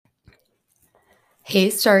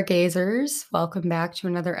Hey, stargazers. Welcome back to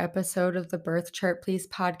another episode of the Birth Chart Please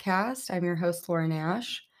podcast. I'm your host, Lauren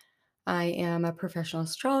Ash. I am a professional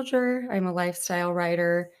astrologer, I'm a lifestyle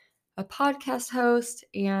writer, a podcast host,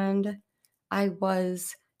 and I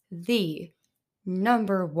was the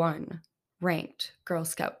number one ranked Girl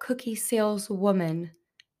Scout cookie saleswoman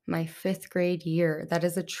my fifth grade year. That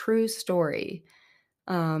is a true story.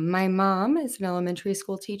 My mom is an elementary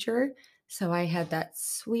school teacher, so I had that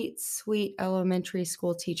sweet, sweet elementary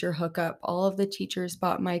school teacher hookup. All of the teachers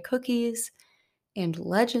bought my cookies, and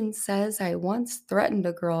legend says I once threatened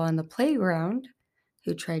a girl on the playground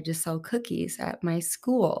who tried to sell cookies at my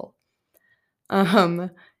school.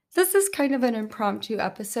 Um, this is kind of an impromptu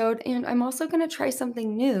episode, and I'm also going to try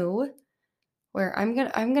something new where I'm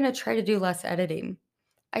going to try to do less editing.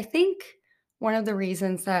 I think one of the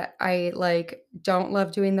reasons that I don't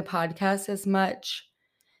love doing the podcast as much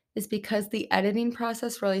is because the editing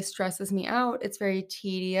process really stresses me out. It's very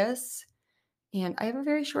tedious and I have a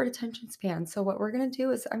very short attention span. So what we're going to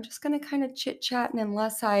do is I'm just going to kind of chit chat, and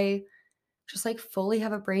unless I just fully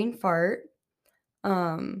have a brain fart,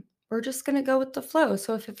 we're just going to go with the flow.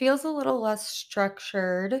 So if it feels a little less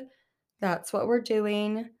structured, that's what we're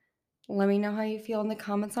doing. Let me know how you feel in the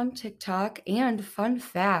comments on TikTok. And fun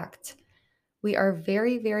fact, we are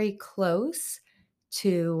very, very close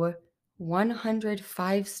to 100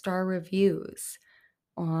 5-star reviews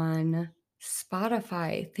on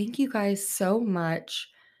Spotify. Thank you guys so much.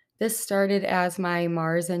 This started as my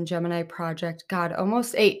Mars and Gemini project, God,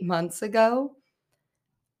 almost 8 months ago.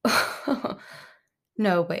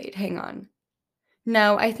 No, wait, hang on.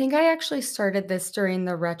 No, I think I actually started this during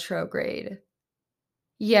the retrograde.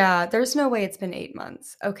 Yeah, there's no way it's been 8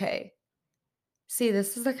 months. Okay. See,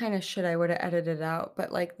 this is the kind of shit I would have edited out,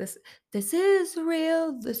 but this is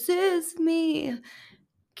real. This is me.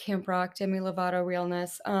 Camp Rock, Demi Lovato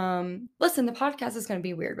realness. Listen, the podcast is going to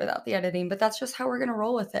be weird without the editing, but that's just how we're going to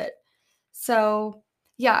roll with it. So,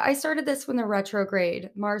 yeah, I started this when the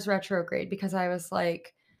Mars retrograde, because I was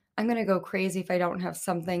like, I'm going to go crazy if I don't have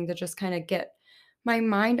something to just kind of get my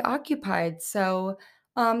mind occupied. So,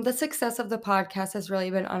 the success of the podcast has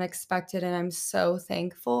really been unexpected, and I'm so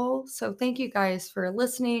thankful. So, thank you guys for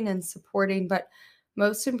listening and supporting, but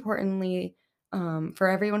most importantly, for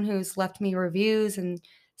everyone who's left me reviews and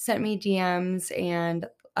sent me DMs and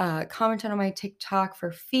commented on my TikTok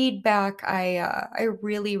for feedback. I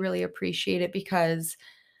really, really appreciate it because,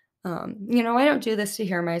 I don't do this to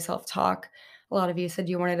hear myself talk. A lot of you said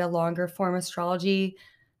you wanted a longer form astrology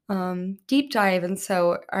deep dive. And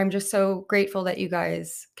so I'm just so grateful that you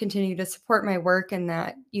guys continue to support my work and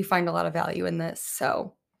that you find a lot of value in this.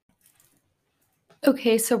 So,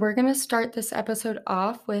 okay, so we're going to start this episode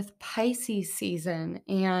off with Pisces season.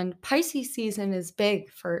 And Pisces season is big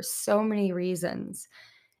for so many reasons.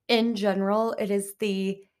 In general, it is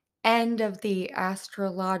the end of the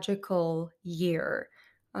astrological year.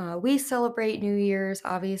 We celebrate New Year's,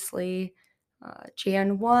 obviously,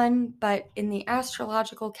 Jan 1, but in the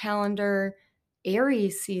astrological calendar,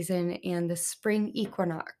 Aries season and the spring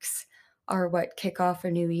equinox are what kick off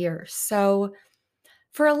a new year. So,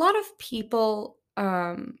 for a lot of people,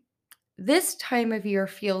 this time of year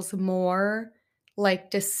feels more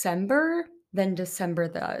like December than December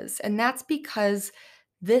does. And that's because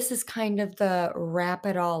this is kind of the wrap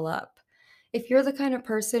it all up. If you're the kind of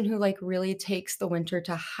person who really takes the winter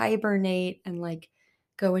to hibernate and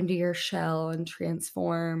go into your shell and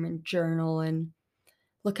transform and journal and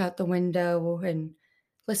look out the window and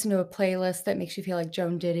listen to a playlist that makes you feel like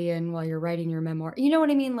Joan Didion while you're writing your memoir. You know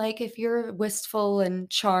what I mean? Like if you're wistful and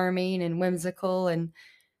charming and whimsical and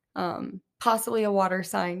possibly a water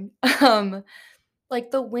sign. The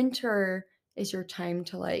winter is your time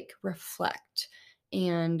to reflect,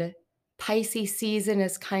 and Pisces season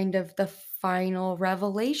is kind of the final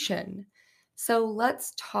revelation. So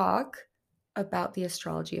let's talk about the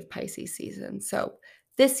astrology of Pisces season. So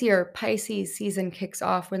this year, Pisces season kicks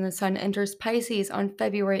off when the sun enters Pisces on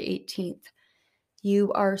February 18th.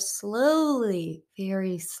 You are slowly,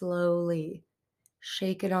 very slowly,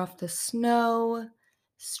 shaking off the snow,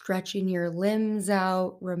 stretching your limbs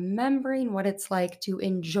out, remembering what it's like to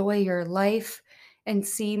enjoy your life and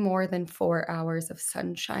see more than 4 hours of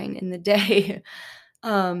sunshine in the day.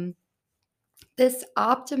 um, this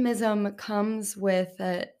optimism comes with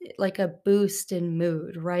a boost in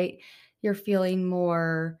mood, right? You're feeling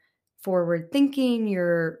more forward thinking,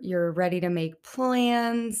 you're ready to make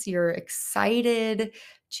plans, you're excited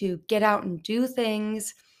to get out and do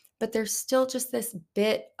things, but there's still just this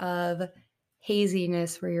bit of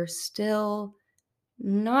haziness where you're still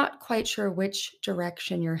not quite sure which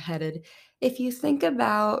direction you're headed. If you think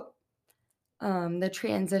about the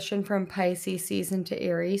transition from Pisces season to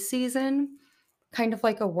Aries season, kind of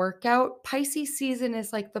like a workout. Pisces season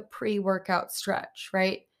is like the pre-workout stretch,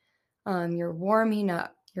 right? You're warming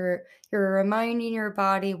up. You're reminding your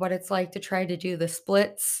body what it's like to try to do the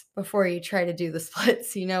splits before you try to do the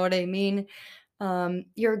splits. You know what I mean?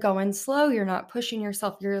 You're going slow. You're not pushing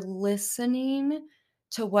yourself. You're listening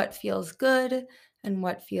to what feels good and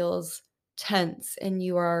what feels tense, and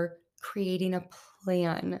you are creating a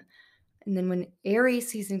plan. And then when Aries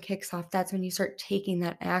season kicks off, that's when you start taking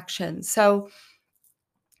that action. So,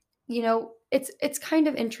 it's kind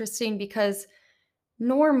of interesting because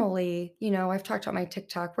normally, I've talked about my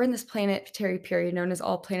TikTok, we're in this planetary period known as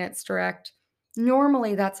all planets direct.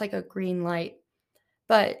 Normally, that's like a green light.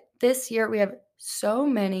 But this year, we have so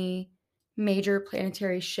many major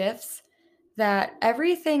planetary shifts that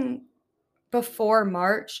everything before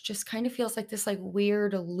March just kind of feels like this like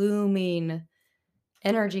weird looming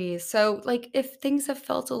energy. So, like, if things have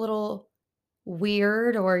felt a little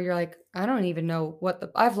weird or you're like, I don't even know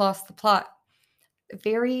I've lost the plot,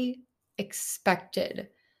 very expected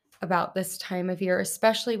about this time of year,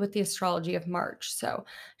 especially with the astrology of March. So,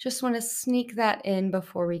 just want to sneak that in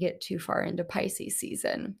before we get too far into Pisces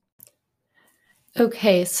season.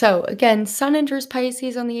 Okay, so again, Sun enters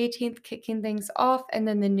Pisces on the 18th, kicking things off, and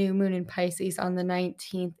then the new moon in Pisces on the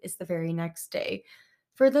 19th is the very next day.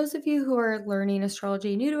 For those of you who are learning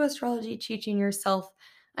astrology, new to astrology, teaching yourself,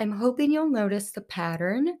 I'm hoping you'll notice the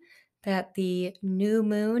pattern that the new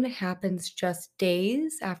moon happens just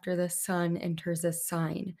days after the sun enters a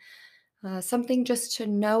sign. Something just to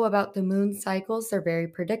know about the moon cycles, they're very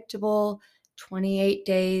predictable, 28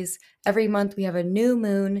 days. Every month we have a new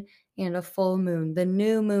moon and a full moon. The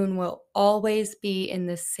new moon will always be in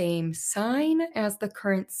the same sign as the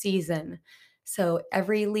current season. So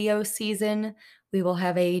every Leo season, we will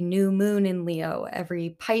have a new moon in Leo.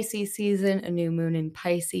 Every Pisces season, a new moon in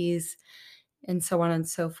Pisces, and so on and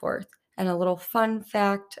so forth. And a little fun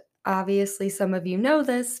fact, obviously, some of you know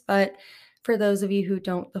this, but for those of you who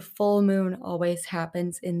don't, the full moon always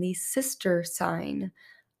happens in the sister sign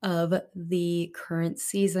of the current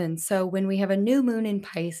season. So when we have a new moon in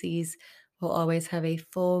Pisces, we'll always have a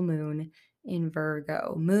full moon in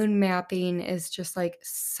Virgo. Moon mapping is just like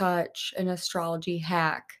such an astrology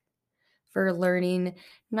hack for learning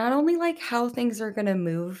not only like how things are going to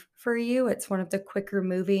move for you, it's one of the quicker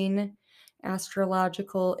moving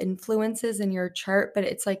astrological influences in your chart, but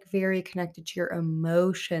it's like very connected to your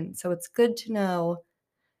emotion. So it's good to know,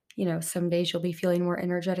 some days you'll be feeling more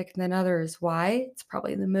energetic than others. Why? It's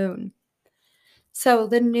probably the moon. So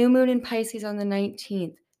the new moon in Pisces on the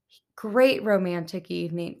 19th, great romantic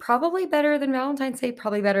evening. Probably better than Valentine's Day,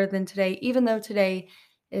 probably better than today, even though today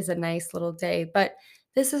is a nice little day. But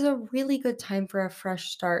this is a really good time for a fresh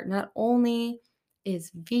start. Not only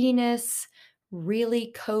is Venus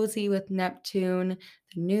really cozy with Neptune,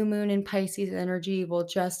 the new moon in Pisces energy will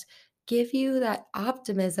just give you that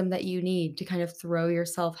optimism that you need to kind of throw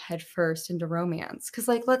yourself headfirst into romance. Because,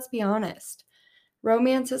 like, let's be honest,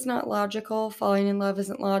 romance is not logical, falling in love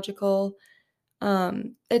isn't logical.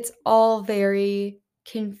 It's all very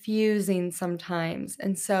confusing sometimes.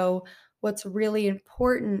 And so, what's really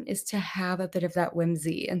important is to have a bit of that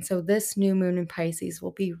whimsy. And so, this new moon in Pisces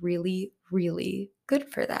will be really, really good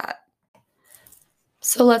for that.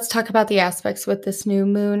 So, let's talk about the aspects with this new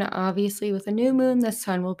moon. Obviously, with a new moon, the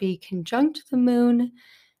sun will be conjunct the moon.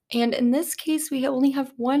 And in this case, we only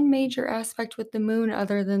have one major aspect with the moon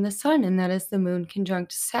other than the sun, and that is the moon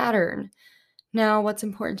conjunct Saturn. Now, what's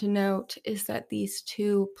important to note is that these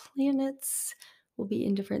two planets will be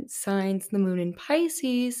in different signs, the moon in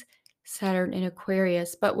Pisces, Saturn in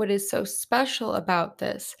Aquarius. But what is so special about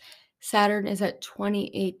this, Saturn is at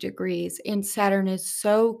 28 degrees, and Saturn is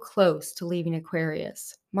so close to leaving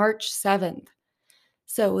Aquarius, March 7th.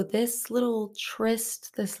 So, this little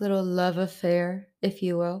tryst, this little love affair, if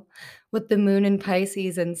you will, with the moon in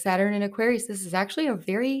Pisces and Saturn in Aquarius, this is actually a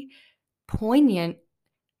very poignant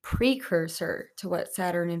precursor to what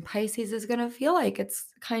Saturn in Pisces is going to feel like. It's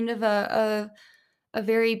kind of a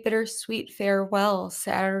very bittersweet farewell.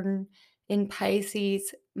 Saturn in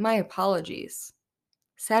Pisces, my apologies.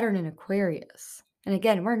 Saturn in Aquarius. And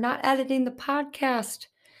again, we're not editing the podcast.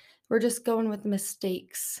 We're just going with the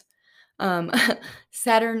mistakes. Um,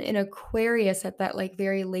 Saturn in Aquarius at that like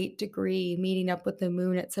very late degree, meeting up with the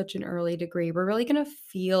moon at such an early degree. We're really going to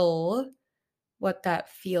feel what that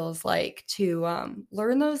feels like to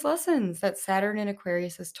learn those lessons that Saturn in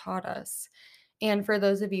Aquarius has taught us. And for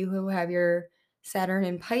those of you who have your Saturn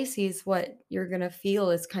in Pisces, what you're going to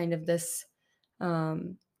feel is kind of this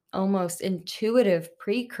almost intuitive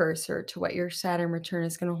precursor to what your Saturn return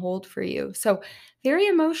is going to hold for you. So, very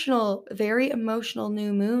emotional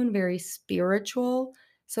new moon, very spiritual.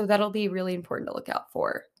 So, that'll be really important to look out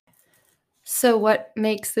for. So, what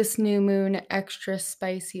makes this new moon extra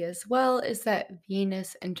spicy as well is that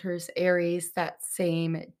Venus enters Aries that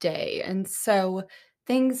same day. And so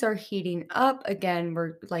things are heating up. Again,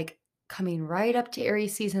 we're like coming right up to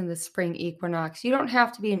Aries season, the spring equinox. You don't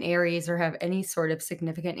have to be in Aries or have any sort of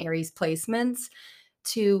significant Aries placements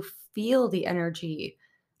to feel the energy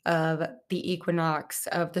of the equinox,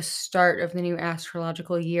 of the start of the new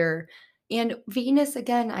astrological year. And Venus,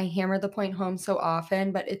 again, I hammer the point home so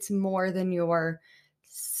often, but it's more than your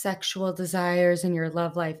sexual desires and your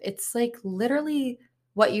love life. It's like literally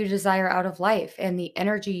what you desire out of life and the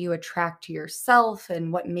energy you attract to yourself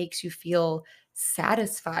and what makes you feel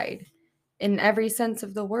satisfied in every sense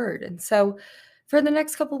of the word. And so for the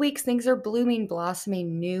next couple weeks, things are blooming,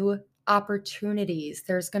 blossoming, new opportunities.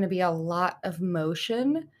 There's going to be a lot of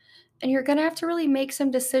motion and you're going to have to really make some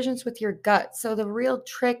decisions with your gut. So the real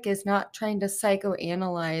trick is not trying to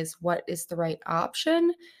psychoanalyze what is the right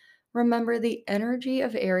option. Remember, the energy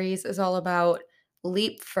of Aries is all about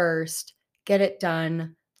leap first, get it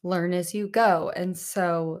done, learn as you go. And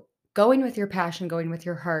so going with your passion, going with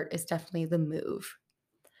your heart is definitely the move.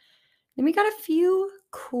 Then we got a few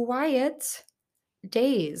quiet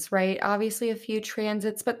days, right? Obviously, a few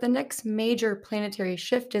transits, but the next major planetary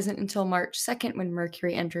shift isn't until March 2nd when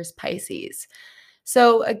Mercury enters Pisces.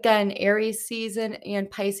 So, again, Aries season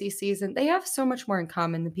and Pisces season, they have so much more in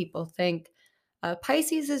common than people think.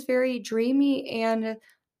 Pisces is very dreamy and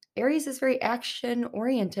Aries is very action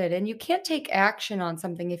oriented, and you can't take action on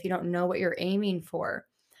something if you don't know what you're aiming for.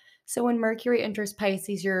 So, when Mercury enters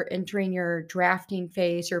Pisces, you're entering your drafting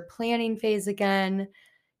phase, your planning phase again.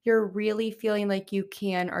 You're really feeling like you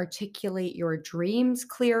can articulate your dreams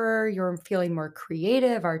clearer. You're feeling more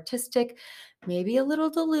creative, artistic, maybe a little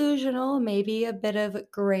delusional, maybe a bit of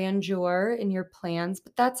grandeur in your plans,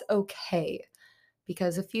 but that's okay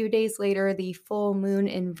because a few days later, the full moon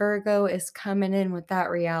in Virgo is coming in with that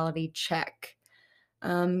reality check.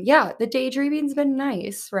 Yeah, the daydreaming's been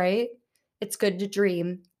nice, right? It's good to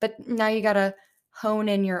dream, but now you gotta hone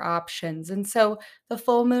in your options. And so the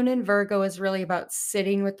full moon in Virgo is really about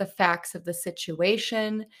sitting with the facts of the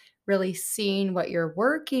situation, really seeing what you're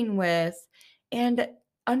working with, and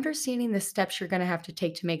understanding the steps you're gonna have to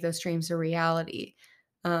take to make those dreams a reality.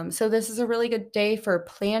 So this is a really good day for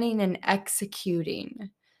planning and executing,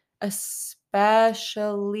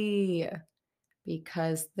 especially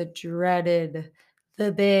because the dreaded,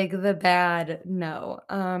 the big, the bad, no.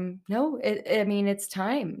 No, I mean, it's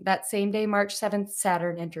time. That same day, March 7th,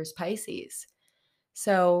 Saturn enters Pisces.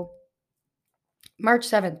 So, March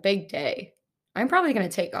 7th, big day. I'm probably going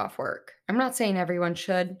to take off work. I'm not saying everyone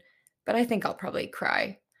should, but I think I'll probably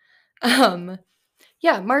cry. Um,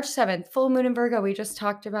 yeah, March 7th, full moon in Virgo. We just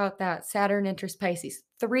talked about that. Saturn enters Pisces.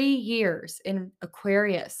 3 years in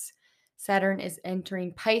Aquarius. Saturn is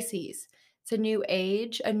entering Pisces. It's a new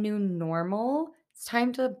age, a new normal. It's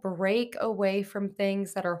time to break away from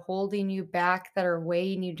things that are holding you back, that are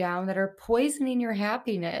weighing you down, that are poisoning your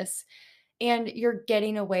happiness. And you're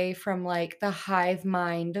getting away from like the hive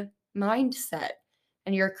mind mindset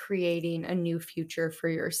and you're creating a new future for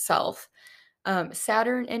yourself.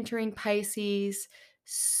 Saturn entering Pisces,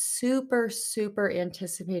 super, super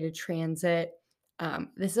anticipated transit.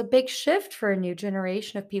 This is a big shift for a new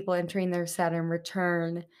generation of people entering their Saturn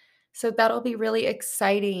return. So that'll be really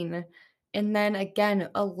exciting. And then again,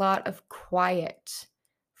 a lot of quiet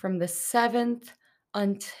from the 7th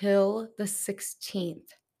until the 16th.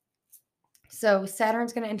 So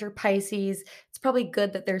Saturn's going to enter Pisces. It's probably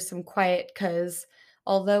good that there's some quiet because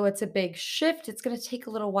although it's a big shift, it's going to take a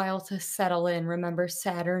little while to settle in. Remember,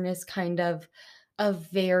 Saturn is kind of a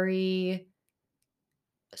very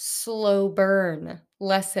slow burn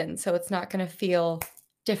lesson. So it's not going to feel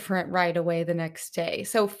different right away the next day.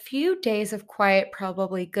 So, few days of quiet,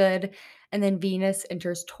 probably good. And then Venus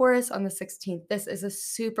enters Taurus on the 16th. This is a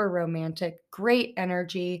super romantic, great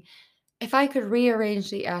energy. If I could rearrange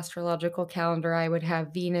the astrological calendar, I would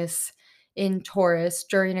have Venus in Taurus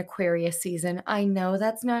during Aquarius season. I know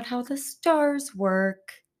that's not how the stars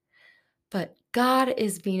work, but God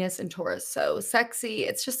is Venus in Taurus. So sexy.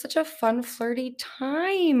 It's just such a fun, flirty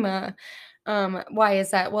time. Why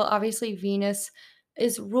is that? Well, obviously, Venus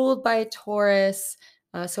is ruled by Taurus.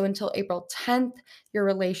 So until April 10th, your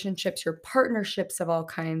relationships, your partnerships of all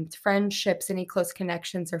kinds, friendships, any close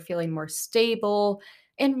connections are feeling more stable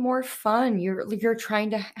and more fun. You're trying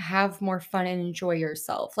to have more fun and enjoy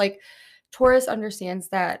yourself. Like Taurus understands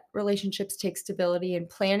that relationships take stability and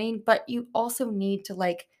planning, but you also need to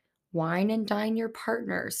like wine and dine your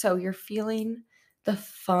partner. So you're feeling the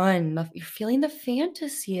fun, you're feeling the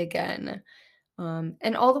fantasy again.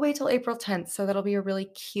 And all the way till April 10th. So that'll be a really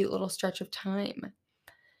cute little stretch of time.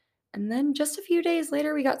 And then just a few days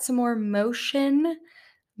later, we got some more motion.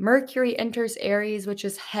 Mercury enters Aries, which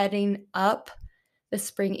is heading up the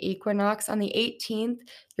spring equinox. On the 18th,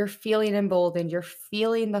 you're feeling emboldened. You're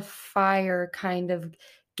feeling the fire kind of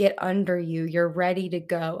get under you. You're ready to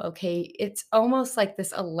go. Okay. It's almost like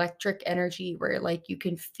this electric energy where, like, you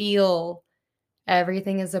can feel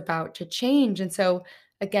everything is about to change. And so,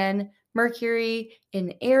 again, Mercury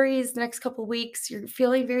in Aries the next couple weeks, you're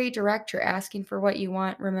feeling very direct. You're asking for what you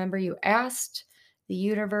want. Remember, you asked the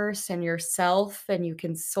universe and yourself, and you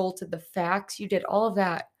consulted the facts. You did all of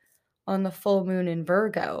that on the full moon in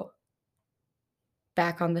Virgo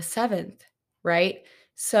back on the 7th, right?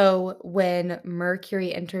 So when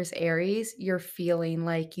Mercury enters Aries, you're feeling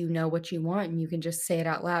like you know what you want and you can just say it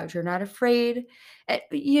out loud. You're not afraid.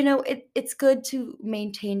 It's good to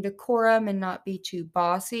maintain decorum and not be too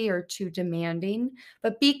bossy or too demanding,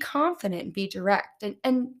 but be confident and be direct.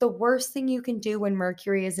 And the worst thing you can do when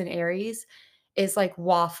Mercury is in Aries is like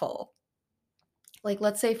waffle. Like,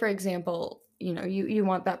 let's say, for example, you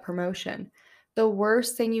want that promotion. The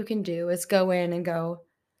worst thing you can do is go in and go,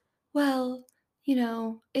 well,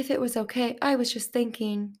 if it was okay, I was just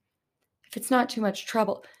thinking, if it's not too much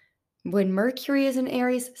trouble. When Mercury is in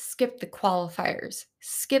Aries, skip the qualifiers,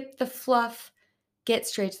 skip the fluff, get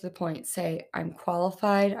straight to the point. Say, I'm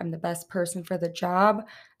qualified, I'm the best person for the job,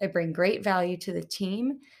 I bring great value to the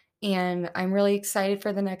team, and I'm really excited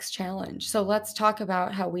for the next challenge. So let's talk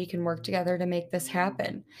about how we can work together to make this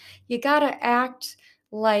happen. You got to act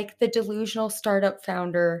like the delusional startup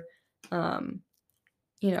founder, um,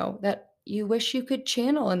 that you wish you could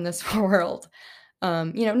channel in this world.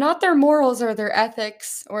 Not their morals or their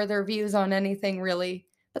ethics or their views on anything really,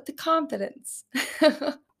 but the confidence.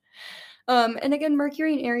 And again,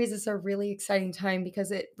 Mercury in Aries is a really exciting time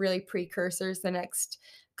because it really precursors the next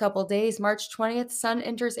couple days. March 20th, Sun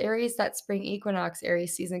enters Aries. That spring equinox,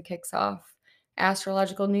 Aries season kicks off.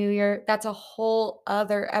 Astrological New Year. That's a whole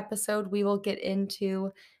other episode we will get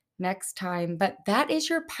into next time. But that is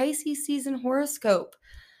your Pisces season horoscope.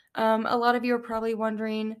 A lot of you are probably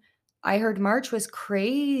wondering, I heard March was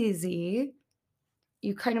crazy.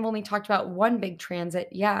 You kind of only talked about one big transit.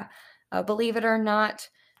 Yeah. Believe it or not,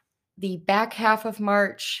 the back half of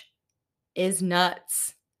March is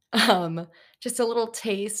nuts. Um, just a little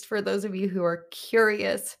taste for those of you who are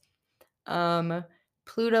curious. Um,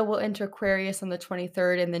 Pluto will enter Aquarius on the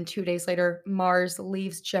 23rd, and then 2 days later, Mars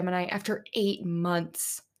leaves Gemini after 8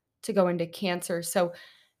 months to go into Cancer. So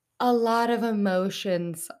a lot of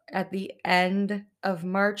emotions at the end of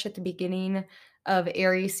March, at the beginning of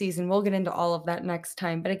Aries season. We'll get into all of that next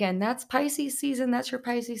time. But again, that's Pisces season. That's your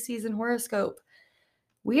Pisces season horoscope.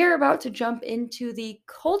 We are about to jump into the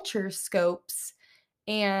culture scopes,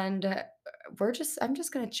 and I'm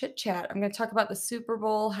just going to chit chat. I'm going to talk about the Super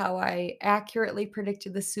Bowl, how I accurately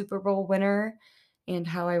predicted the Super Bowl winner, and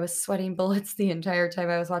how I was sweating bullets the entire time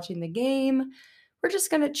I was watching the game. We're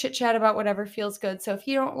just going to chit chat about whatever feels good. So if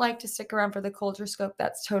you don't like to stick around for the culture scope,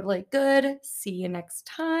 that's totally good. See you next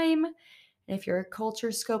time. And if you're a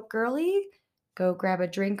culture scope girly, go grab a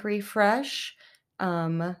drink, refresh.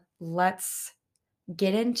 Let's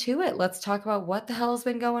get into it. Let's talk about what the hell has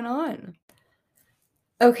been going on.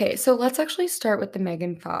 Okay, so let's actually start with the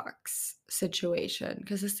Megan Fox situation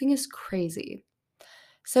because this thing is crazy.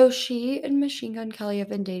 So she and Machine Gun Kelly have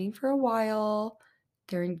been dating for a while.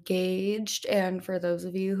 They're engaged, and for those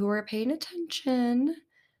of you who are paying attention,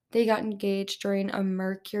 they got engaged during a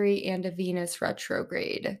Mercury and a Venus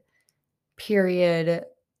retrograde period.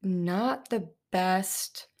 Not the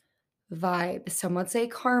best vibe. Some would say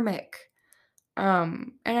karmic.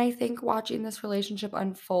 And I think watching this relationship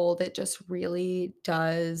unfold, it just really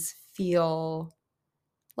does feel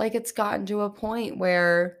like it's gotten to a point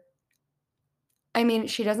where, I mean,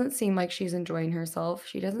 she doesn't seem like she's enjoying herself.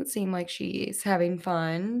 She doesn't seem like she's having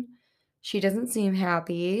fun. She doesn't seem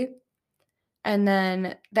happy. And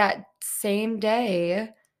then that same day,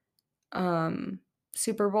 um,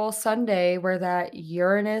 Super Bowl Sunday, where that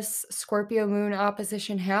Uranus Scorpio moon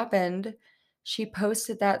opposition happened, she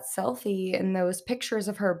posted that selfie and those pictures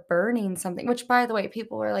of her burning something, which, by the way,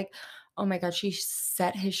 people were like, oh my God, she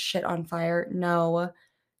set his shit on fire. No,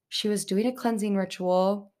 she was doing a cleansing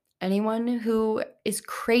ritual. Anyone who is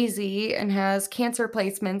crazy and has cancer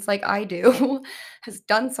placements like I do has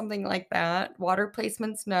done something like that. Water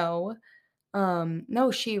placements, no.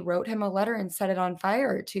 No, she wrote him a letter and set it on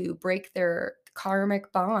fire to break their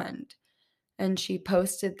karmic bond. And she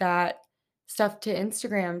posted that stuff to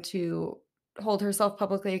Instagram to hold herself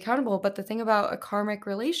publicly accountable, but the thing about a karmic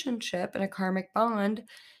relationship and a karmic bond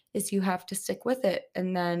is you have to stick with it,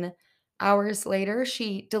 and then hours later,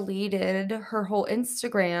 she deleted her whole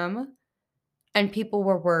Instagram, and people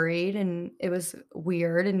were worried, and it was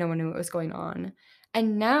weird, and no one knew what was going on,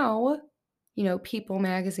 and now, People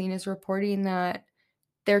Magazine is reporting that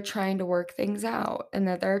they're trying to work things out and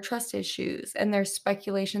that there are trust issues, and there's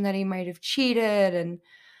speculation that he might have cheated and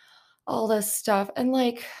all this stuff, and,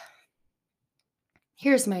 like,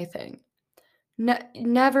 here's my thing.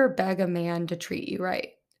 Never beg a man to treat you right.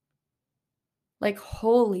 Like,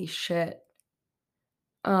 holy shit.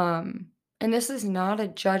 Um, and this is not a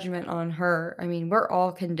judgment on her. I mean, we're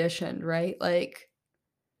all conditioned, right? Like,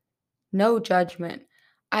 no judgment.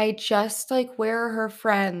 I just like, where are her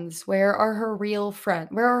friends? Where are her real friends?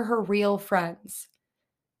 Where are her real friends?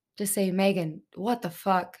 To say, Megan, what the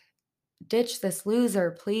fuck? Ditch this loser,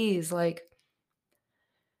 please. Like,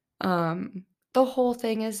 um, the whole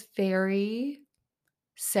thing is very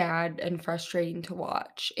sad and frustrating to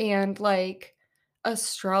watch. And like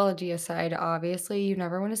astrology aside, obviously, you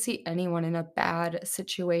never want to see anyone in a bad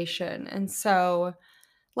situation. And so,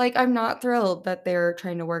 like, I'm not thrilled that they're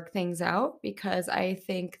trying to work things out because I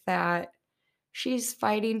think that she's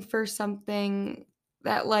fighting for something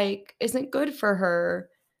that like isn't good for her.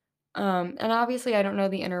 And obviously I don't know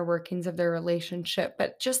the inner workings of their relationship,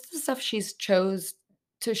 but just the stuff she's chose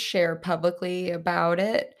to share publicly about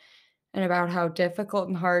it and about how difficult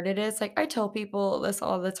and hard it is. Like, I tell people this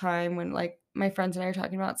all the time when, like, my friends and I are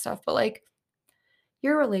talking about stuff, but, like,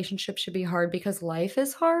 your relationship should be hard because life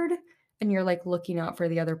is hard and you're, like, looking out for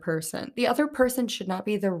the other person. The other person should not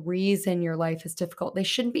be the reason your life is difficult. They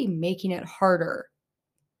shouldn't be making it harder.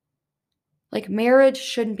 Like, marriage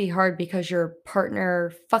shouldn't be hard because your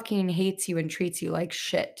partner fucking hates you and treats you like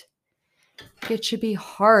shit. It should be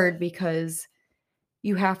hard because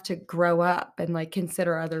you have to grow up and, like,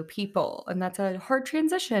 consider other people, and that's a hard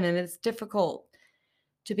transition, and it's difficult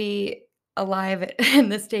to be alive in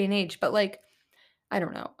this day and age, but, like, I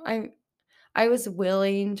don't know. I was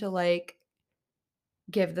willing to, like,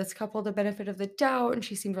 give this couple the benefit of the doubt, and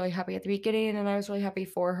she seemed really happy at the beginning, and I was really happy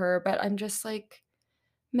for her, but I'm just like,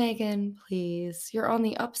 "Megan, please, you're on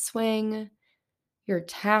the upswing. You're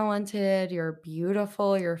talented, you're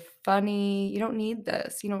beautiful, you're funny. You don't need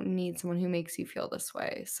this. You don't need someone who makes you feel this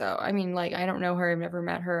way." So, I mean, like, I don't know her. I've never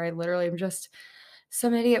met her. I literally am just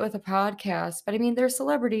some idiot with a podcast. But I mean, they're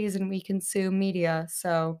celebrities and we consume media.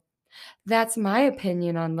 So, that's my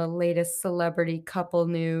opinion on the latest celebrity couple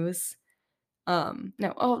news.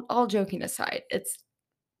 No, all joking aside,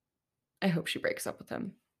 I hope she breaks up with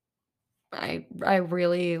him. I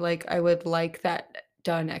really like I would like that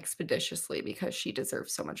done expeditiously because she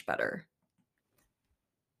deserves so much better.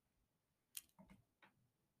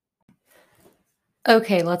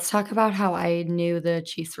 Okay, let's talk about how I knew the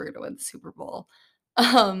Chiefs were gonna win the Super Bowl.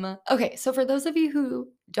 Okay, so for those of you who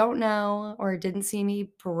don't know or didn't see me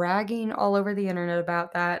bragging all over the internet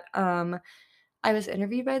about that, I was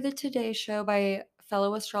interviewed by the Today Show by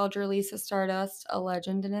fellow astrologer Lisa Stardust, a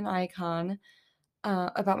legend and an icon,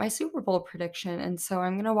 about my Super Bowl prediction. And so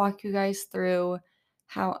I'm gonna walk you guys through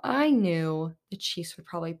how I knew the Chiefs would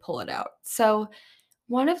probably pull it out. So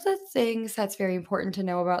one of the things that's very important to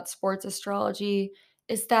know about sports astrology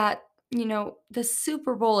is that, the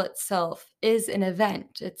Super Bowl itself is an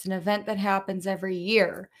event. It's an event that happens every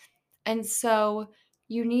year. And so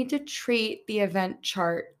you need to treat the event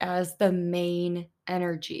chart as the main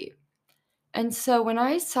energy. And so when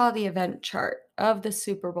I saw the event chart of the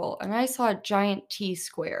Super Bowl and I saw a giant T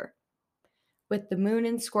square, with the moon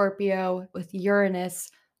in Scorpio, with Uranus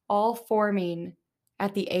all forming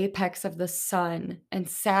at the apex of the sun and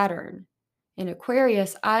Saturn in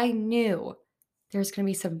Aquarius, I knew there's going to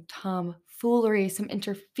be some tomfoolery, some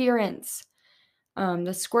interference.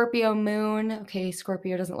 The Scorpio moon, okay,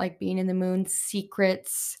 Scorpio doesn't like being in the moon,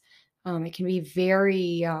 secrets. It can be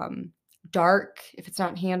very dark if it's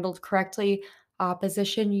not handled correctly.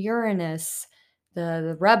 Opposition Uranus,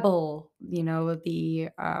 the rebel, the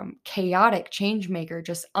chaotic change maker,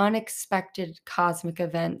 just unexpected cosmic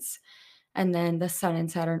events. And then the Sun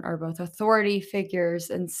and Saturn are both authority figures.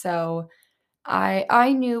 And so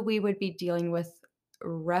I knew we would be dealing with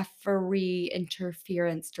referee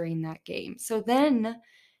interference during that game. So then,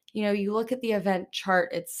 you look at the event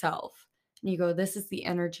chart itself and you go, this is the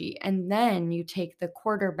energy. And then you take the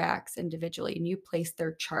quarterbacks individually and you place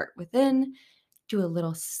their chart within, do a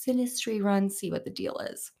little synastry run, see what the deal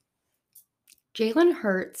is. Jalen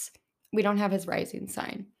Hurts, we don't have his rising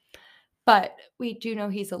sign, but we do know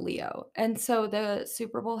he's a Leo. And so the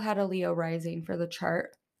Super Bowl had a Leo rising for the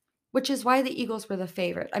chart, which is why the Eagles were the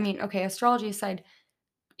favorite. I mean, okay, astrology aside,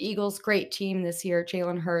 Eagles, great team this year.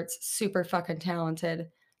 Jalen Hurts, super fucking talented.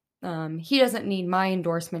 He doesn't need my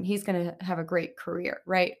endorsement. He's going to have a great career,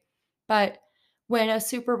 right? But when a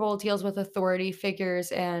Super Bowl deals with authority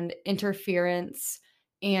figures and interference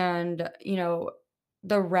and,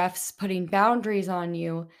 the refs putting boundaries on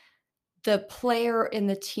you, the player in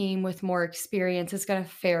the team with more experience is going to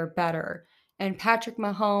fare better. And Patrick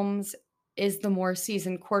Mahomes is the more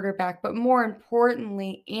seasoned quarterback, but more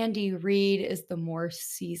importantly, Andy Reid is the more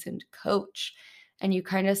seasoned coach. And you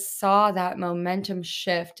kind of saw that momentum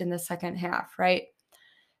shift in the second half, right?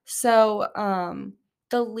 So,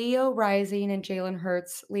 the Leo rising and Jalen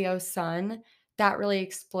Hurts, Leo's son, that really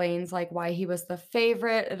explains like why he was the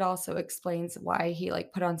favorite. It also explains why he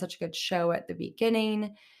like put on such a good show at the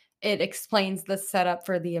beginning. It explains the setup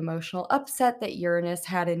for the emotional upset that Uranus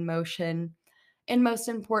had in motion. And most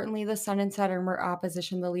importantly, the Sun and Saturn were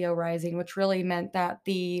opposition the Leo rising, which really meant that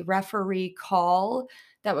the referee call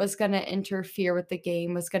that was going to interfere with the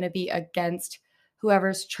game was going to be against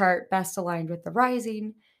whoever's chart best aligned with the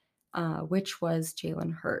rising, which was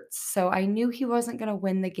Jalen Hurts. So I knew he wasn't going to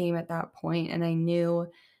win the game at that point, and I knew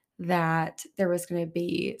that there was going to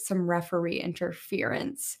be some referee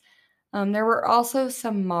interference. There were also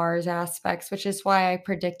some Mars aspects, which is why I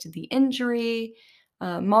predicted the injury.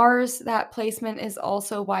 Mars, that placement is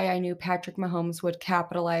also why I knew Patrick Mahomes would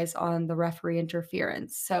capitalize on the referee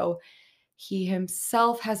interference. So he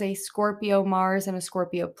himself has a Scorpio Mars and a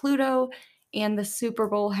Scorpio Pluto, and the Super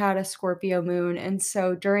Bowl had a Scorpio moon. And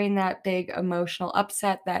so during that big emotional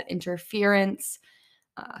upset, that interference,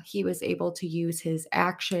 he was able to use his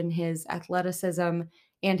action, his athleticism,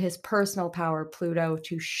 and his personal power, Pluto,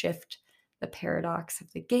 to shift the paradox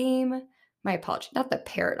of the game. My apology, not the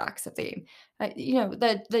paradox of the game.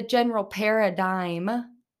 The general paradigm.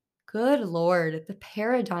 Good lord, the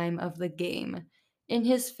paradigm of the game in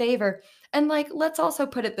his favor. And like, let's also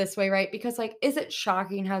put it this way, right? Because like, is it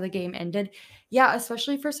shocking how the game ended? Yeah,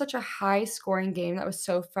 especially for such a high scoring game that was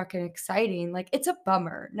so fucking exciting. Like, it's a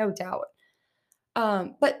bummer, no doubt.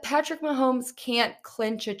 But Patrick Mahomes can't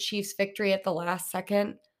clinch a Chiefs victory at the last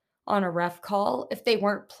second on a ref call if they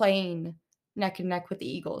weren't playing neck and neck with the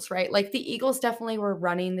Eagles, right? Like the Eagles definitely were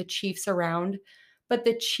running the Chiefs around, but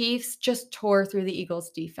the Chiefs just tore through the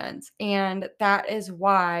Eagles defense. And that is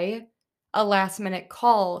why a last minute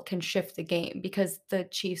call can shift the game because the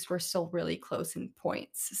Chiefs were still really close in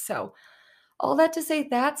points. So, all that to say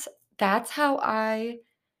that's how I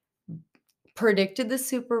predicted the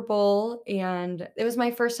Super Bowl, and it was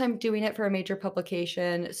my first time doing it for a major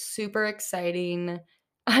publication. Super exciting.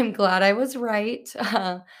 I'm glad I was right.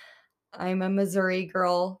 I'm a Missouri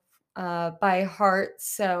girl by heart,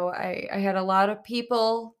 so I had a lot of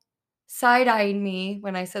people side-eyeing me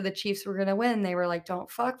when I said the Chiefs were going to win. They were like,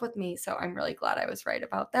 "Don't fuck with me." So I'm really glad I was right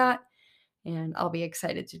about that, and I'll be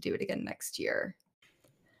excited to do it again next year.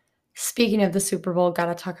 Speaking of the Super Bowl,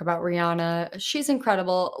 gotta talk about Rihanna. She's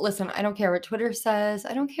incredible. Listen, I don't care what Twitter says.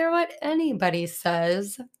 I don't care what anybody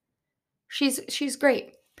says. She's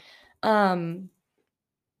great. Um,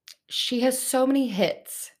 she has so many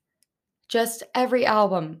hits. Just every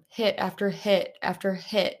album, hit after hit after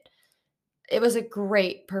hit. It was a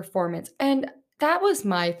great performance. And that was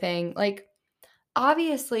my thing. Like,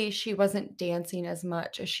 obviously, she wasn't dancing as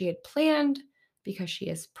much as she had planned because she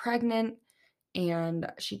is pregnant. And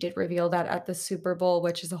she did reveal that at the Super Bowl,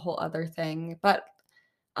 which is a whole other thing. But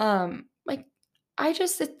like I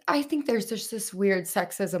think there's just this weird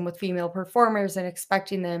sexism with female performers and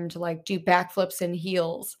expecting them to like do backflips in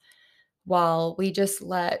heels while we just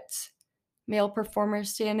let male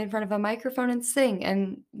performers stand in front of a microphone and sing.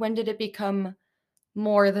 And when did it become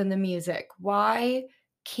more than the music? Why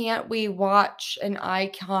can't we watch an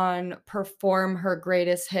icon perform her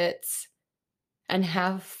greatest hits and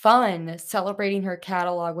have fun celebrating her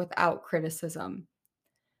catalog without criticism?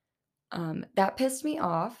 That pissed me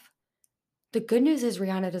off. The good news is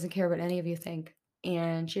Rihanna doesn't care what any of you think,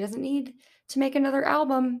 and she doesn't need to make another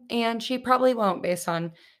album, and she probably won't based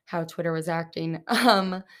on how Twitter was acting.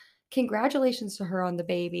 Congratulations to her on the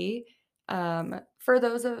baby. For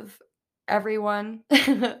those of everyone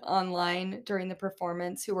online during the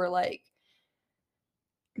performance who were like,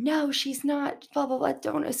 "No, she's not, blah, blah, blah,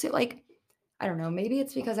 don't assume," like, I don't know, maybe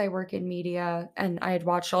it's because I work in media and I had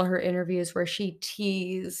watched all her interviews where she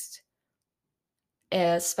teased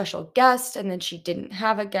a special guest and then she didn't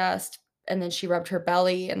have a guest and then she rubbed her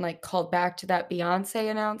belly and like called back to that Beyonce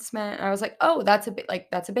announcement. And I was like, "Oh, that's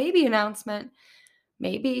a baby announcement.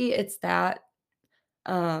 Maybe it's that."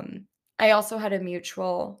 Um I also had a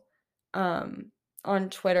mutual um on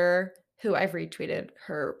Twitter who I've retweeted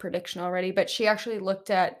her prediction already, but she actually looked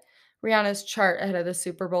at Rihanna's chart ahead of the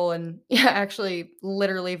Super Bowl and yeah, actually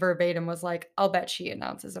literally verbatim was like, "I'll bet she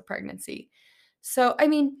announces a pregnancy." So, I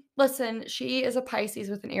mean, listen, she is a Pisces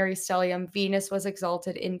with an Aries stellium. Venus was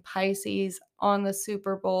exalted in Pisces on the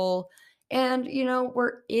Super Bowl. And,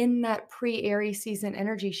 we're in that pre-Aries season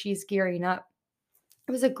energy. She's gearing up.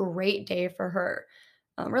 It was a great day for her.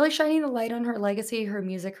 Really shining the light on her legacy, her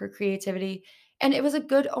music, her creativity. And it was a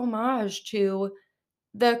good homage to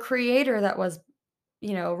the creator that was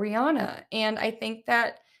Rihanna. And I think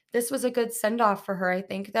that this was a good send off for her. I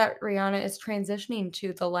think that Rihanna is transitioning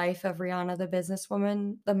to the life of Rihanna, the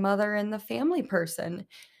businesswoman, the mother, and the family person.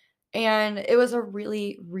 And it was a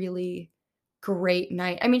really, really great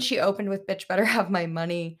night. I mean, she opened with Bitch Better Have My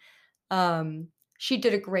Money. Um, she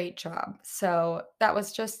did a great job. So that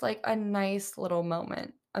was just like a nice little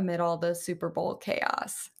moment amid all the Super Bowl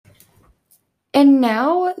chaos. And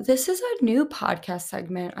now this is a new podcast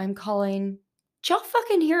segment I'm calling, "Did y'all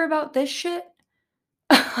fucking hear about this shit?"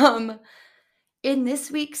 Um, in this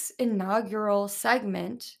week's inaugural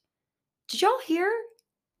segment, did y'all hear?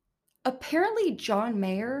 Apparently, John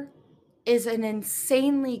Mayer is an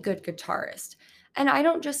insanely good guitarist. And I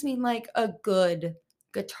don't just mean like a good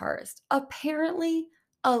guitarist. Apparently,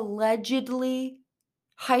 allegedly,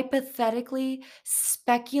 hypothetically,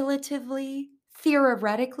 speculatively,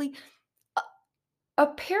 theoretically,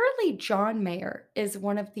 apparently, John Mayer is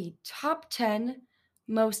one of the top 10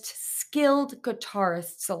 most skilled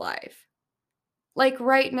guitarists alive. Like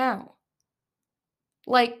right now,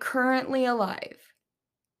 like currently alive.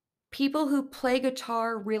 People who play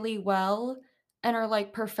guitar really well and are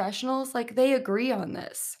like professionals, like they agree on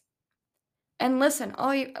this. And listen,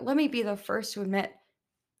 let me be the first to admit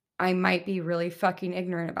I might be really fucking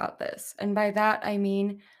ignorant about this. And by that, I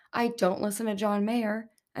mean I don't listen to John Mayer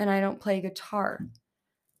and I don't play guitar.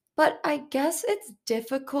 But I guess it's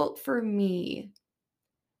difficult for me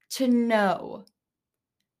to know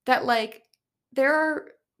that like there are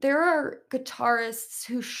guitarists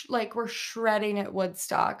who like were shredding at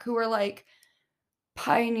Woodstock who were like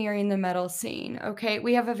pioneering the metal scene. Okay,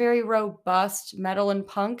 we have a very robust metal and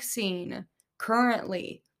punk scene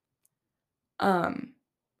currently. Um,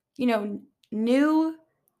 new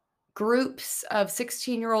groups of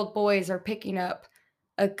 16-year-old boys are picking up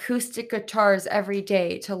acoustic guitars every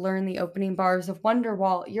day to learn the opening bars of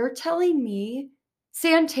Wonderwall. You're telling me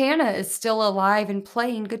Santana is still alive and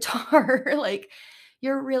playing guitar? Like,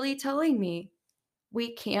 you're really telling me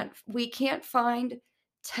we can't find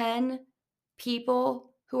 10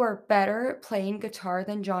 people who are better at playing guitar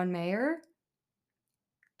than John Mayer?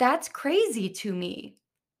 That's crazy to me.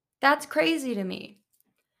 That's crazy to me.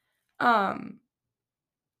 Um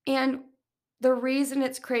And the reason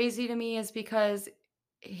it's crazy to me is because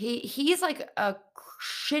he's like a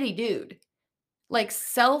shitty dude. Like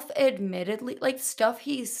self-admittedly, like stuff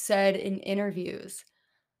he's said in interviews.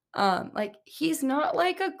 Like he's not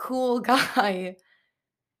like a cool guy.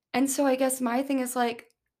 And so I guess my thing is like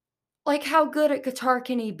how good at guitar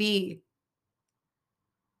can he be?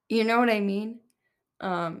 You know what I mean?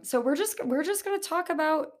 So we're just gonna talk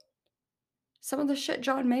about some of the shit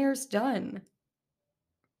John Mayer's done.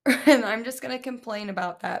 And I'm just gonna complain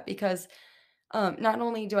about that because not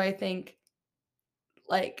only do I think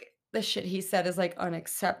like, the shit he said is, like,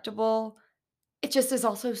 unacceptable. It just is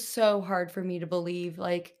also so hard for me to believe,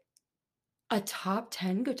 like, a top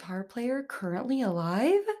 10 guitar player currently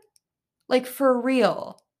alive? Like, for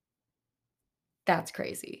real. That's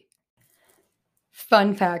crazy.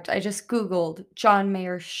 Fun fact, I just Googled John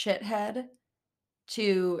Mayer shithead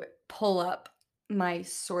to pull up my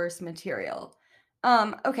source material.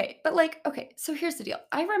 Okay, but, like, okay, so here's the deal.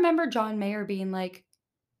 I remember John Mayer being, like,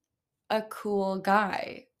 a cool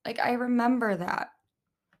guy. Like, I remember that.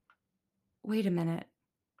 Wait a minute.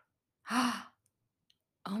 Oh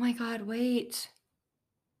my god, wait.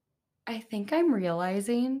 I think I'm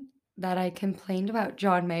realizing that I complained about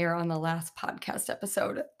John Mayer on the last podcast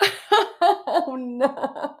episode. Oh,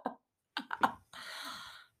 no.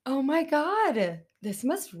 Oh my god. This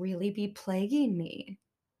must really be plaguing me.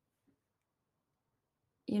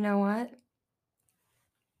 You know what?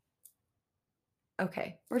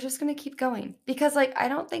 Okay, we're just gonna keep going because, like, I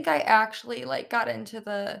don't think I actually, like, got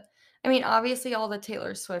into I mean, obviously all the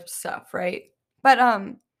Taylor Swift stuff, right? But,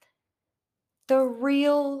 the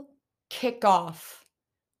real kickoff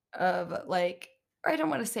of, like, I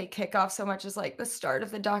don't wanna say kickoff so much as, like, the start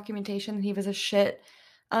of the documentation that he was a shit,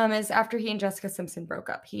 is after he and Jessica Simpson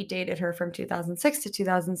broke up. He dated her from 2006 to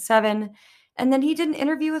 2007, and then he did an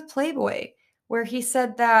interview with Playboy where he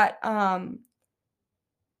said that,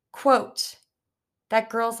 quote, "That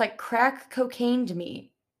girl's like crack cocaine to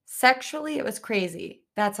me. Sexually, it was crazy.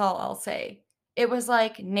 That's all I'll say." It was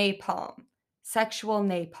like napalm, sexual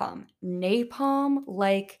napalm. Napalm,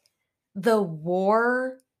 like the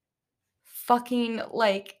war fucking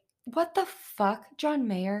like what the fuck, John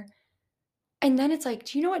Mayer? And then it's like,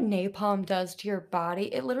 do you know what napalm does to your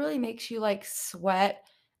body? It literally makes you like sweat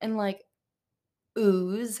and like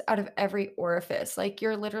ooze out of every orifice. Like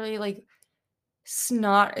you're literally like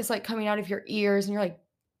snot is like coming out of your ears and you're like,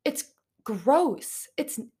 it's gross.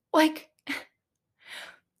 It's like,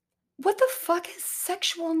 what the fuck is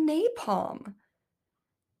sexual napalm?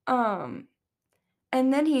 Um,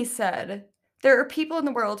 and then he said, there are people in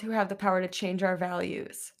the world who have the power to change our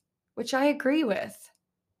values, which I agree with.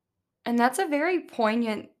 And that's a very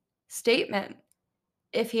poignant statement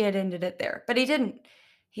if he had ended it there, but he didn't.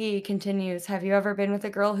 He continues, have you ever been with a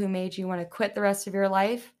girl who made you want to quit the rest of your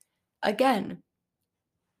life? Again,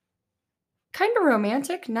 kind of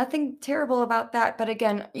romantic, nothing terrible about that, but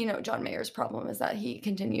again, John Mayer's problem is that he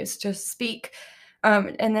continues to speak,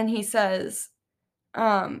 and then he says,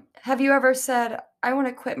 have you ever said, "I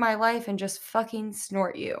wanna quit my life and just fucking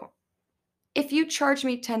snort you"? If you charge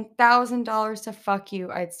me $10,000 to fuck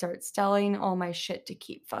you, I'd start selling all my shit to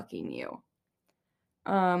keep fucking you.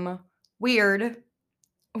 Um, weird,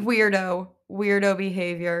 weirdo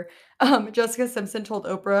behavior. Jessica Simpson told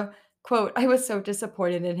Oprah, quote, "I was so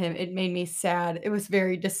disappointed in him, it made me sad. It was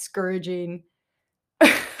very discouraging."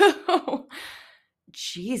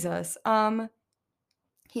 Jesus.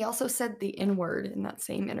 He also said the N-word in that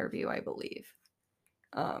same interview, I believe.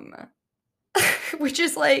 Um, which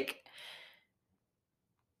is like,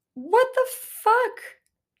 what the fuck?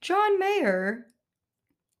 John Mayer,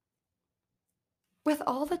 with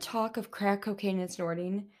all the talk of crack cocaine and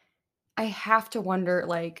snorting, I have to wonder,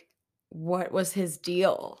 like, what was his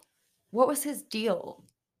deal? What was his deal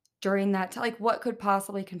during that time? Like, what could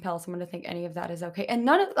possibly compel someone to think any of that is okay? And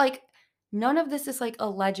none of this is like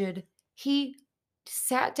alleged. He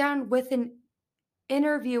sat down with an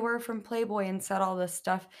interviewer from Playboy and said all this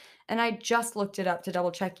stuff. And I just looked it up to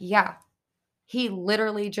double check. Yeah, he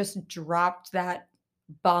literally just dropped that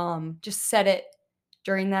bomb, just said it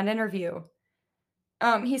during that interview.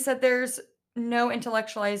 He said there's no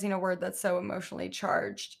intellectualizing a word that's so emotionally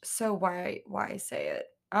charged. So why say it?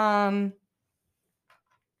 Oh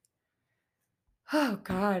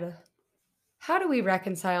God. How do we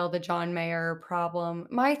reconcile the John Mayer problem?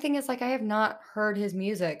 My thing is like I have not heard his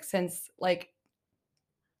music since like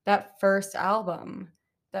that first album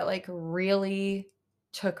that like really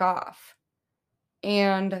took off.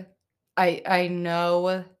 And I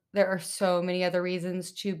know there are so many other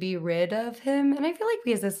reasons to be rid of him, and I feel like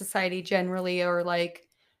we as a society generally are, like,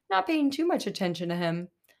 not paying too much attention to him,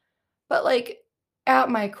 but, like,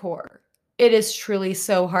 at my core, it is truly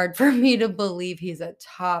so hard for me to believe he's a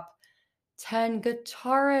top 10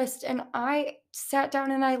 guitarist, and I sat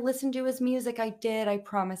down and I listened to his music, I did, I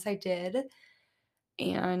promise I did,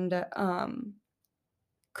 and,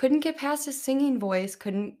 couldn't get past his singing voice,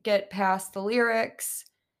 couldn't get past the lyrics.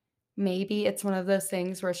 Maybe it's one of those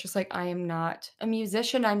things where it's just like, I am not a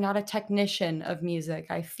musician, I'm not a technician of music.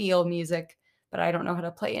 I feel music, but I don't know how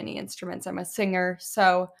to play any instruments. I'm a singer.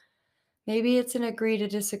 So maybe it's an agree to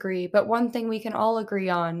disagree. But one thing we can all agree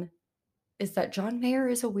on is that John Mayer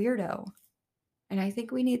is a weirdo. And I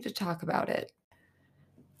think we need to talk about it.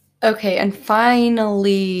 Okay, and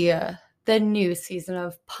finally, the new season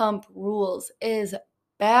of Pump Rules is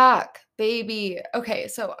back, baby. Okay,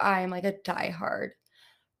 so I'm like a diehard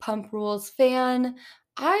Pump Rules fan.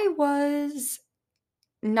 I was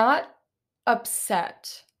not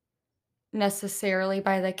upset necessarily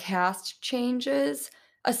by the cast changes,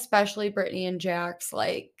 especially Brittany and Jax,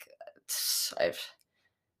 like, I've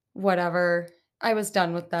whatever. I was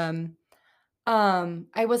done with them.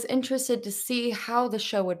 I was interested to see how the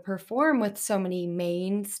show would perform with so many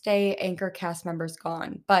mainstay anchor cast members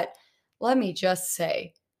gone, but let me just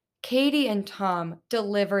say, Katie and Tom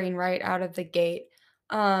delivering right out of the gate.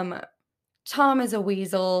 Um, Tom is a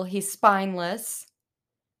weasel, he's spineless,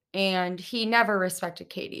 and he never respected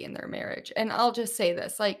Katie in their marriage, and I'll just say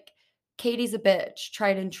this, like, Katie's a bitch,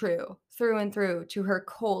 tried and true, through and through, to her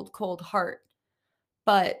cold, cold heart,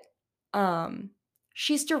 but, um,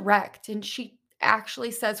 she's direct, and she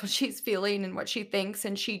actually says what she's feeling and what she thinks,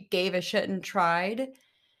 and she gave a shit and tried,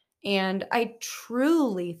 and I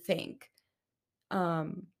truly think,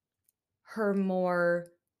 um her more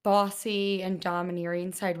bossy and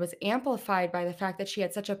domineering side was amplified by the fact that she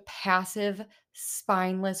had such a passive,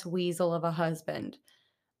 spineless weasel of a husband.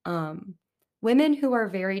 Um, Women who are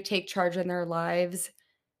very take charge in their lives,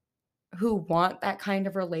 who want that kind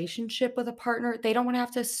of relationship with a partner, they don't want to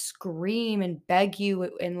have to scream and beg you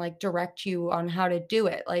and like direct you on how to do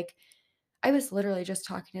it. Like, I was literally just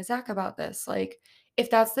talking to Zach about this. Like, if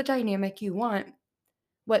that's the dynamic you want,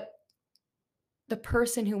 what the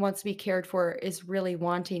person who wants to be cared for is really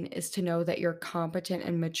wanting is to know that you're competent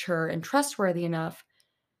and mature and trustworthy enough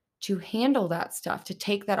to handle that stuff, to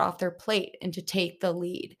take that off their plate and to take the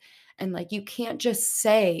lead. And like, you can't just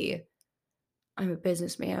say, I'm a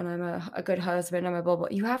businessman, I'm a good husband, I'm a blah, blah.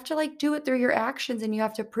 You have to like do it through your actions and you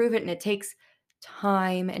have to prove it. And it takes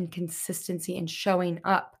time and consistency and showing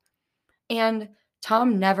up. And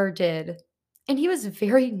Tom never did. And he was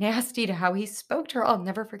very nasty to how he spoke to her. I'll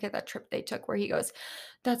never forget that trip they took where he goes,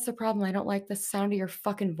 "That's the problem. I don't like the sound of your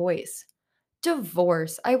fucking voice."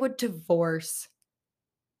 Divorce. I would divorce.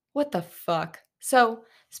 What the fuck? So,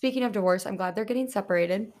 speaking of divorce, I'm glad they're getting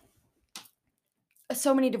separated.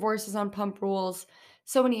 So many divorces on Pump Rules,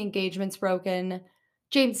 so many engagements broken.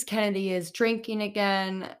 James Kennedy is drinking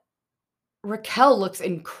again. Raquel looks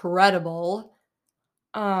incredible.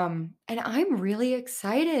 And I'm really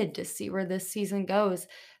excited to see where this season goes.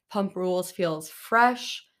 Pump Rules feels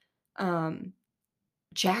fresh. Um,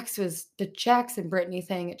 the Jax and Brittany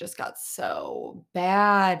thing, it just got so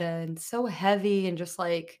bad and so heavy and just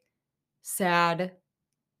like sad.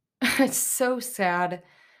 It's so sad.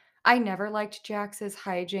 I never liked Jax's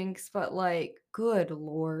hijinks, but like, good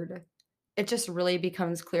lord. It just really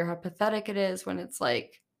becomes clear how pathetic it is when it's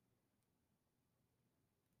like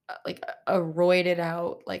a roided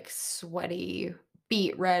out, like sweaty,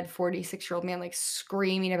 beet red 46-year-old man like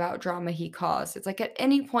screaming about drama he caused. It's like at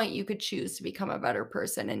any point you could choose to become a better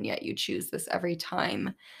person and yet you choose this every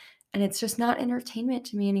time. And it's just not entertainment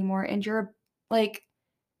to me anymore. And you're like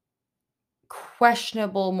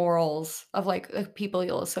questionable morals of like the people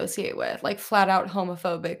you'll associate with, like flat out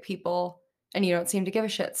homophobic people, and you don't seem to give a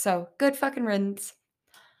shit. So good fucking riddance.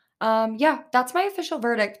 Yeah, that's my official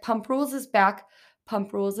verdict. Pump Rules is back.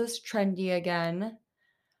 Pump Rules is trendy again.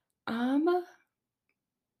 Um,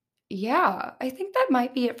 yeah, I think that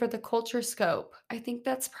might be it for the culture scope. I think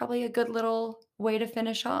that's probably a good little way to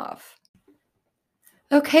finish off.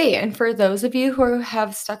 Okay, and for those of you who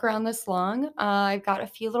have stuck around this long, I've got a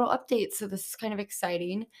few little updates. So this is kind of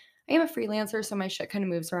exciting. I am a freelancer, so my shit kind of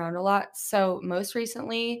moves around a lot. So most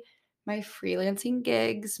recently, my freelancing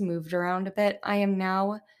gigs moved around a bit. I am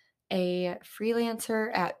now a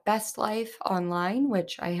freelancer at Best Life Online,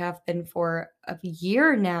 which I have been for a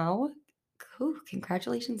year now. Ooh,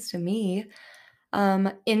 congratulations to me.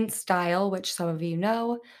 In Style, which some of you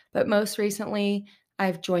know, but most recently,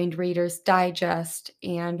 I've joined Reader's Digest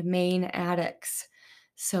and Main Addicts.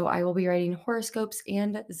 So I will be writing horoscopes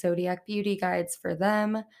and zodiac beauty guides for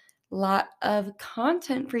them. Lot of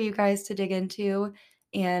content for you guys to dig into,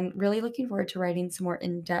 and really looking forward to writing some more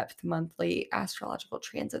in depth monthly astrological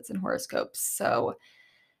transits and horoscopes. So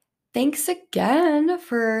thanks again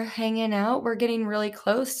for hanging out. We're getting really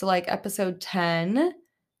close to like episode 10,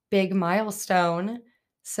 big milestone.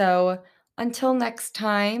 So until next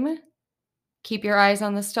time, keep your eyes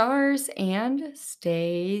on the stars and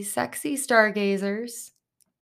stay sexy, stargazers.